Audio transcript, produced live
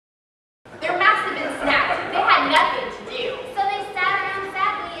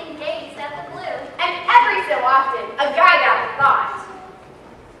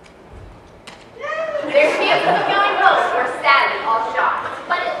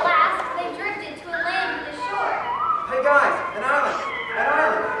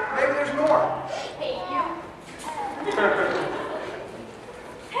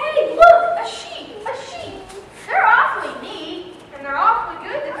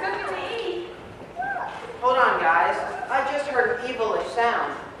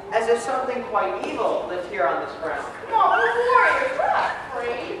as if something quite evil lived here on this ground. No, those warriors were not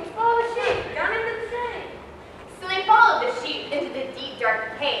afraid. Follow the sheep down into the shade. So they followed the sheep into the deep,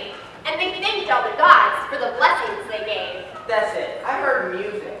 dark cave, and they thanked all the gods for the blessings they gave. That's it. I heard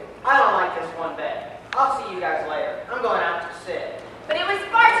music. I don't like this one bit. I'll see you guys later. I'm going out to sit. But it was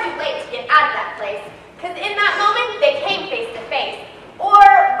far too late to get out of that place, because in that moment they came face to face. Or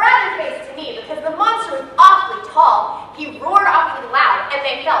rather face to me, because the monster was awfully tall. He roared awfully loud, and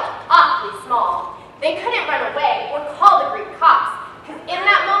they felt awfully small. They couldn't run away or call the Greek cops, because in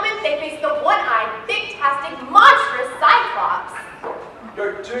that moment they faced the one-eyed, big-tastic, monstrous Cyclops.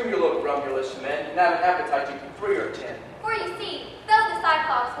 You're doomed, you little grumulous men, and have an appetite to eat 3 or 10. For you see, though the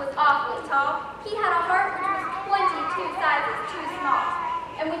Cyclops was awfully tall, he had a heart which was 22 sizes too small.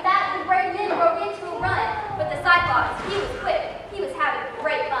 And with that, the brave men broke into a run. But the Cyclops, he was quick. He was having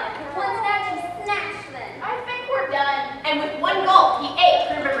great fun. With one snatch, he snatched them. I think we're done. And with one gulp, he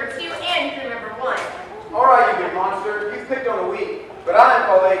ate crew member 2 and crew member 1. All right, you big monster. You've picked on a weak, but I am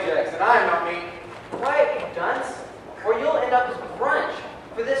called Ajax, and I am not meat. Quiet, you dunce, or you'll end up as brunch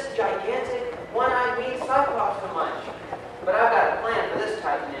for this gigantic, one-eyed mean Cyclops to munch. But I've got a plan for this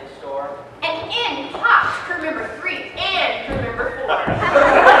titan in store. And in popped crew member 3 and crew member 4.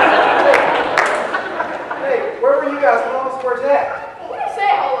 Hey, where were you guys when all this was at? We didn't say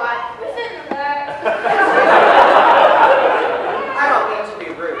a whole lot. We're sitting in the back. I don't mean to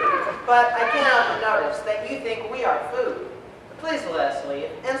be rude, but I can't help but notice that you think we are food. Please let us leave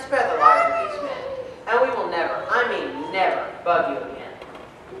and spare the lives of these men, and we will never, I mean never, bug you again.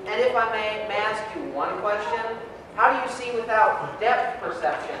 And if I may ask you one question, how do you see without depth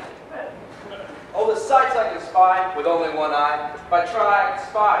perception? Oh, the sights I can spy with only one eye. If I try, I can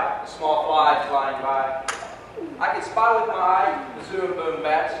spy the small flies flying by. I can spy with my eye the zoom boom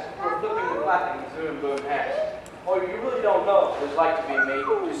bats, or flipping and flapping the zoom boom hats. Oh, you really don't know what it's like to be me,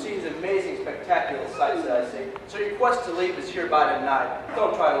 to see these amazing, spectacular sights that I see. So your quest to leave is hereby denied.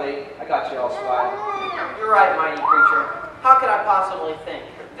 Don't try to leave. I got you all spied. You're right, mighty creature. How could I possibly think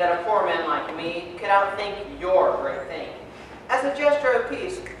that a poor man like me could outthink your great thing? As a gesture of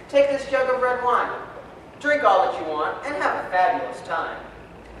peace, take this jug of red wine. Drink all that you want and have a fabulous time.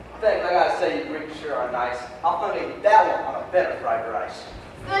 Thanks, I gotta say, you Greeks sure are nice. I'll fondate that one on a bed of fried rice.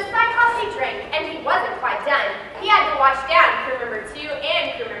 So the Cyclops he drank, and he wasn't quite done. He had to wash down crew member 2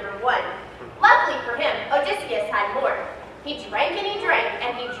 and crew member 1. Luckily for him, Odysseus had more. He drank and he drank,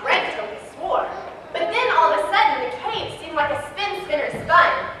 and he drank till he swore. But then all of a sudden, the cave seemed like a spinner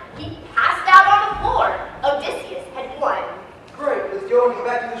spun. He passed out on the floor. Odysseus had won. Great, let's go and get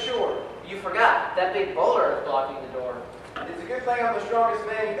back to the shore. You forgot, that big boulder is blocking the door. It's a good thing I'm the strongest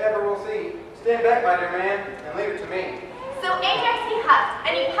man you ever will see. Stand back, my dear man, and leave it to me. So Ajax he huffed,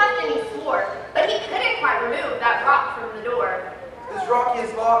 and he puffed and he swore, but he couldn't quite remove that rock from the door. This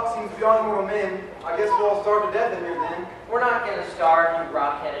rockiest lock seems beyond mortal men. I guess we'll all starve to death in here then. We're not going to starve, you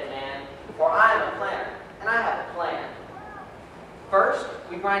rock-headed man, for I am a planner, and I have a plan. First,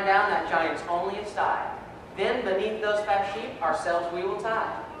 we grind down that giant's onlyest eye. Then, beneath those fat sheep, ourselves we will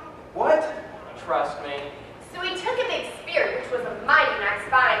tie. What? Trust me. So he took a big spear, which was a mighty nice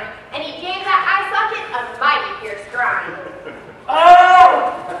find, and he gave that eye socket a mighty fierce grind.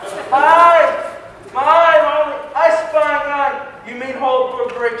 Oh! I spy on. You mean whole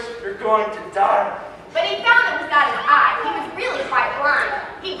poor Greeks, you're going to die. But he found that without his eye, he was really quite blind.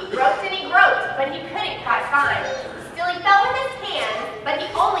 He groped and he groped, but he couldn't quite find. Still he felt with his hand, but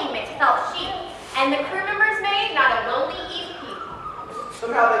he only felt sheep, and the crew members made not a lonely easy peep.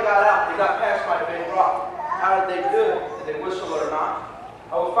 Somehow they got out. They got past my big rock. How did they do it? Did they whistle or not?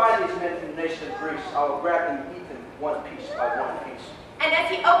 I will find these men from the nation of Greece. I will grab them and eat them one piece by one piece. And as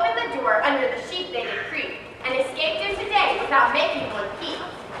he opened the door, under the sheep they did creep, and escaped him today without making one peep.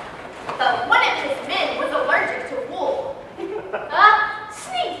 But one of his men was allergic to wool.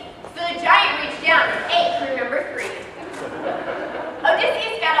 Sneak! So the giant reached down and ate crew member 3.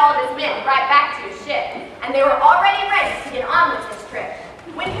 Odysseus got all of his men right back to his ship, and they were already ready to get on with this trip.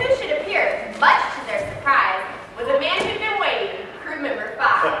 When who should appear, much to their surprise, was a man who'd been waiting, crew member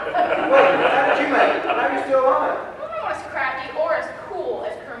 5. Wait, how did you make it? Now you're still on it. I'm not as crafty or as cool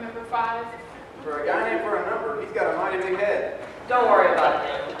as crew member 5. For a guy named for a number, he's got a mighty big head. Don't worry about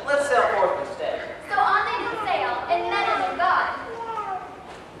him. Let's sail forth instead. So on they did sail, and met him God,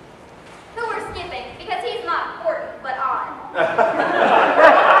 who we're skipping, because he's not important, but on. But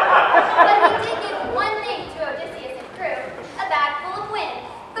he did give one thing to Odysseus and crew, a bag full of wind,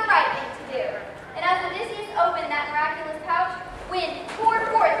 the right thing to do. And as Odysseus opened that miraculous pouch, wind poured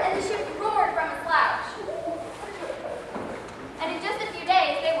forth, and the ship roared from a slouch. And in just a few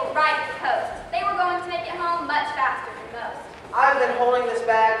days, they were right at the coast. They were going to make it home much faster than most. I've been holding this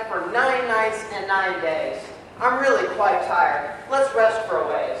bag for 9 nights and 9 days. I'm really quite tired. Let's rest for a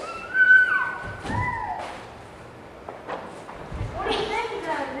ways. What do you think of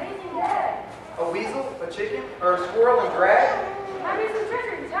that amazing bag? A weasel, a chicken, or a squirrel and drag? Might be some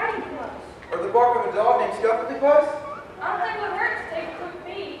treasure in hiding from us. Or the bark of a dog named Scuffly Puss? I don't think it would hurt to take a quick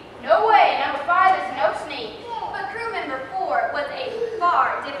peek. No way, number 5 is no sneak. But crew member 4 was a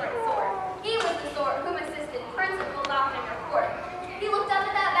far different sort. He was the sort whom assisted principals often in report. He looked up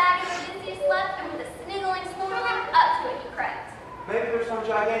at that bag as Odysseus slept, and with a sniggling, snorting, up to it he crept. Maybe there's some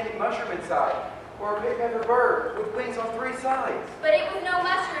gigantic mushroom inside. Or a big-headed bird with wings on 3 sides. But it was no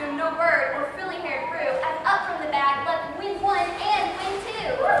mushroom, no bird, or frilly-haired brew, as up from the bag leapt wind 1 and wind